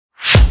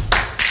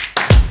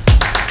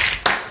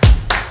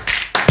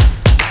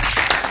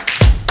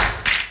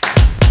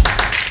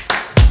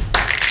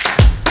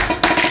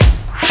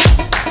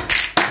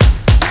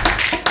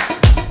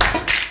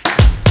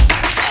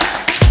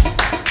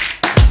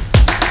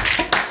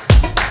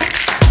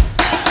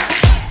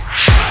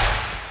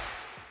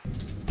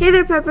Hey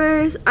there,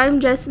 Peppers! I'm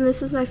Jess and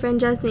this is my friend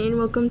Jasmine, and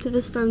welcome to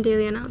the Storm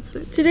Daily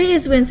Announcements. Today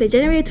is Wednesday,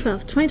 January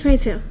 12th,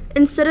 2022.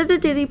 Instead of the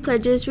daily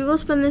pledges, we will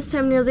spend this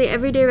time nearly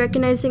every day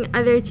recognizing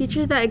either a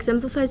teacher that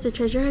exemplifies the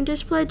Treasure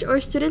Hunters pledge or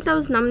a student that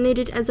was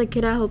nominated as a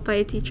kid helped by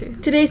a teacher.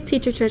 Today's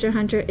teacher treasure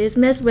hunter is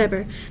Ms.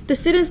 Weber. The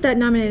students that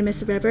nominated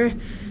Ms. Weber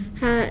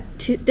had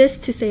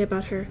this to say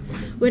about her.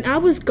 When I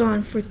was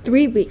gone for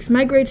 3 weeks,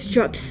 my grades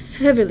dropped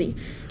heavily.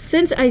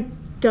 Since I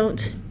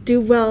don't do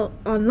well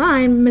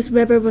online, Ms.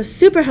 Weber was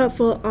super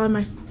helpful on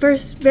my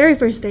very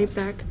first day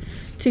back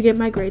to get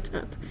my grades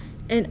up.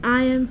 And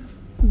I am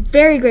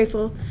very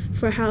grateful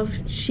for how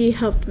she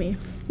helped me.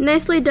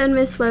 Nicely done,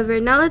 Miss Weber.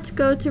 Now let's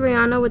go to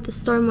Rihanna with the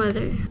storm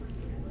weather.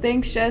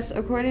 Thanks, Jess.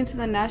 According to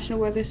the National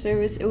Weather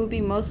Service, it will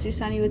be mostly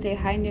sunny with a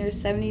high near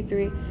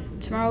 73.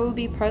 Tomorrow will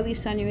be partly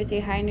sunny with a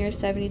high near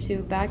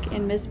 72. Back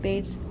in Miss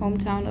Bates'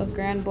 hometown of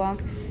Grand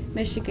Blanc,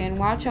 Michigan.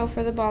 Watch out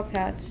for the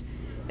Bobcats.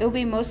 It will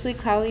be mostly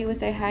cloudy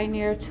with a high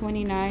near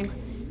 29.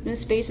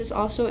 Miss Bates is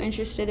also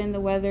interested in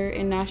the weather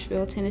in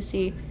Nashville,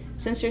 Tennessee.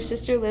 Since her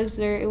sister lives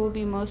there, it will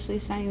be mostly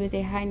sunny with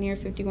a high near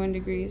 51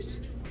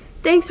 degrees.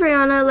 Thanks,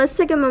 Rihanna. Let's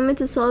take a moment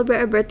to celebrate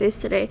our birthdays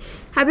today.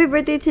 Happy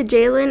birthday to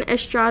Jalen,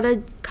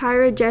 Estrada,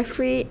 Kyra,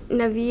 Jeffrey,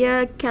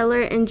 Navia,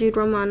 Keller, and Jude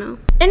Romano.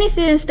 Any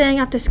students staying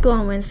after school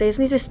on Wednesdays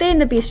needs to stay in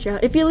the bistro.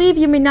 If you leave,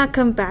 you may not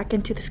come back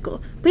into the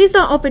school. Please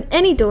don't open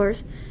any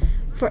doors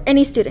for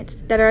any students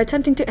that are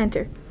attempting to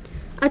enter.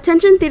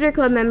 Attention Theater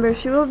Club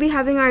members, we will be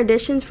having our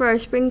auditions for our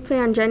spring play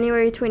on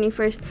January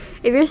 21st.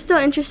 If you're still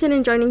interested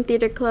in joining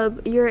Theater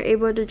Club, you are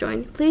able to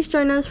join. Please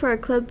join us for our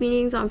club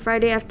meetings on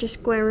Friday after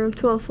school in room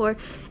 204.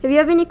 If you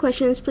have any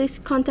questions, please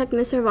contact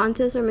Ms.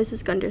 Cervantes or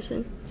Mrs.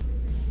 Gunderson.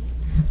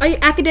 Are you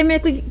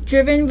academically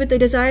driven with the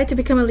desire to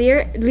become a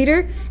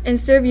leader and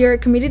serve your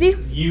community?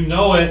 You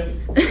know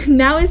it.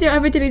 Now is your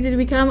opportunity to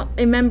become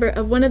a member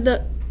of one of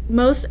the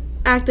most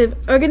active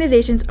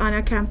organizations on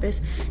our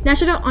campus,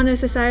 National Honor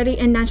Society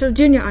and National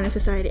Junior Honor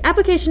Society.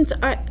 Applications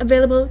are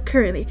available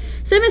currently.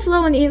 Send Ms.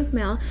 Lowe an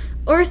email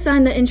or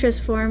sign the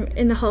interest form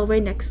in the hallway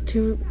next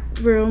to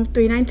room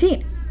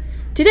 319.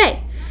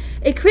 Today,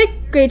 a quick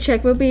grade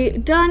check will be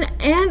done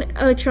and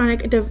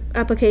electronic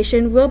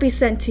application will be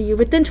sent to you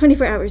within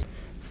 24 hours.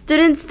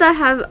 Students that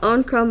have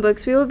owned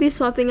Chromebooks, we will be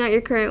swapping out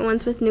your current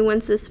ones with new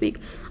ones this week.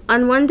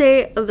 On one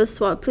day of the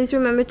swap, please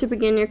remember to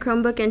begin your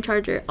Chromebook and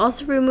charger.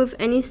 Also remove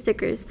any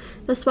stickers.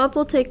 The swap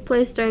will take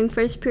place during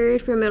first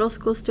period for middle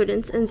school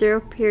students and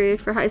 0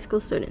 period for high school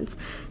students.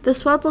 The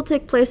swap will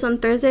take place on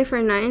Thursday for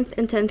 9th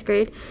and 10th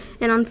grade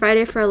and on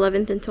Friday for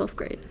 11th and 12th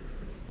grade.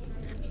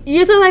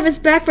 Youth Alive is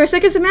back for a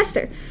second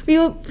semester. We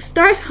will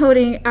start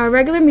holding our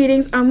regular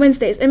meetings on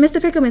Wednesdays in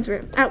Mr. Pickleman's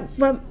room at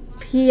 1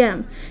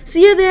 p.m.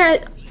 See you there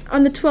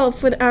on the 12th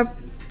for our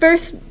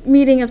first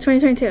meeting of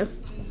 2022.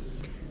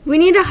 We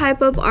need to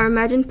hype up our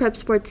Imagine Prep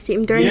sports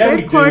team. During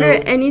third quarter,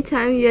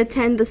 anytime you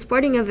attend the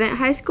sporting event,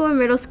 high school or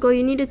middle school,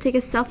 you need to take a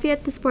selfie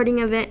at the sporting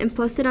event and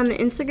post it on the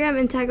Instagram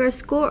and tag our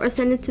school or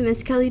send it to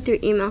Miss Kelly through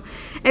email.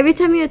 Every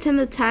time you attend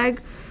the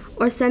tag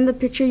or send the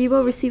picture, you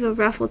will receive a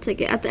raffle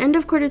ticket. At the end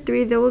of quarter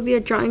 3, there will be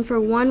a drawing for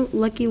one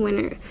lucky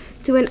winner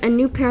to win a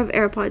new pair of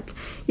AirPods.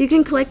 You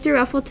can collect your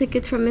raffle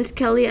tickets from Miss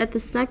Kelly at the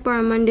snack bar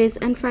on Mondays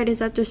and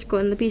Fridays after school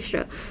in the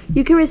bistro.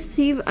 You can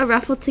receive a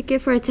raffle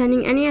ticket for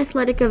attending any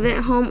athletic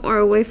event, home or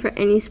away, for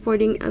any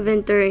sporting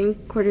event during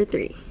quarter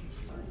 3.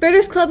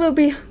 Birders Club will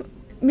be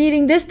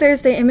meeting this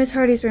Thursday in Miss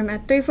Hardy's room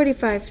at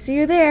 3:45. See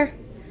you there.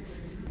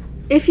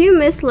 If you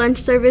miss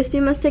lunch service,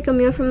 you must take a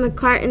meal from the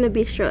cart in the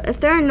bistro. If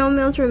there are no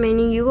meals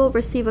remaining, you will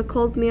receive a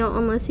cold meal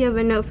unless you have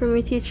a note from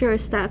your teacher or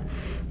staff.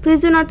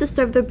 Please do not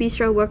disturb the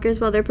bistro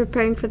workers while they're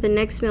preparing for the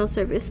next meal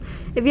service.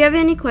 If you have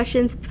any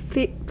questions,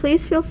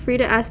 please feel free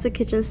to ask the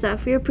kitchen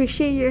staff. We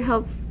appreciate your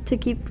help to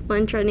keep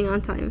lunch running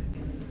on time.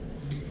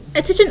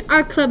 Attention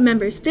art club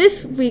members.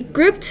 This week,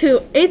 Group 2,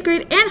 8th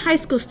grade and high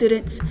school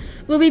students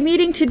will be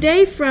meeting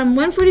today from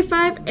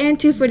 1:45 and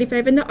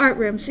 2:45 in the art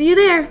room. See you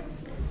there.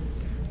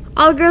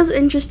 All girls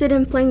interested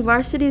in playing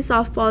varsity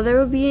softball, there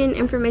will be an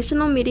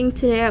informational meeting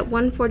today at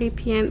 1:40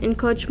 p.m. in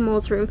Coach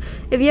Mold's room.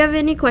 If you have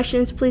any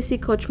questions, please see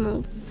Coach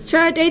Mold.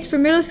 Tryout dates for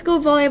middle school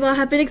volleyball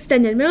have been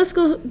extended. Middle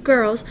school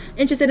girls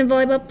interested in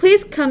volleyball,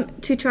 please come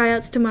to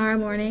tryouts tomorrow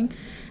morning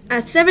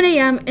at 7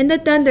 a.m. in the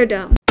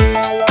Thunderdome.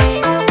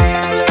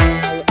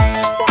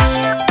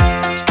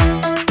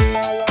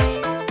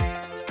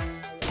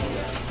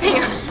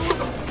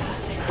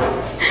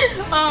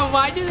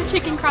 Why did the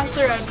chicken cross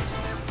the road?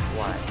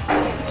 Why?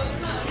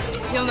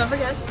 You'll never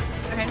guess.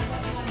 Okay.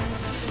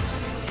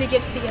 It's to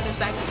get to the other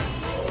side.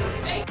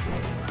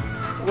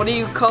 What do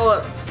you call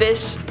a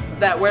fish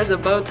that wears a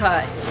bow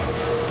tie?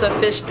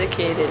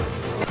 Sophisticated.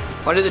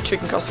 Why did the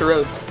chicken cross the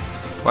road?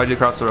 Why'd you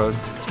cross the road?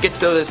 To get to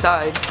the other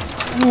side.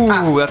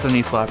 Ooh, that's a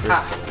knee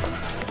slapper.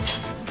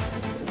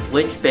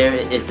 Which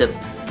parent is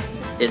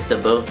the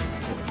most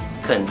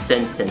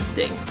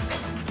consenting?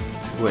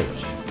 Which?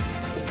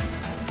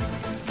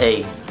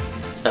 A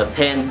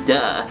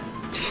panda.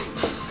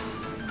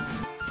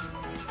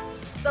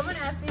 Someone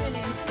asked me to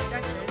name 2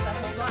 structures that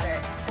hold water,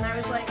 and I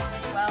was like,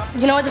 well,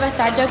 You know what the best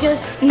dad joke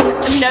is?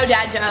 No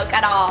dad joke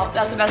at all.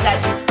 That's the best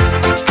dad joke.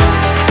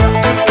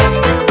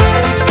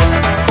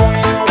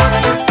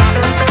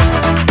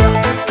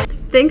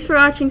 Thanks for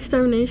watching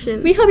Storm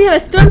Nation. We hope you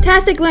have a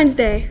stormtastic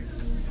Wednesday.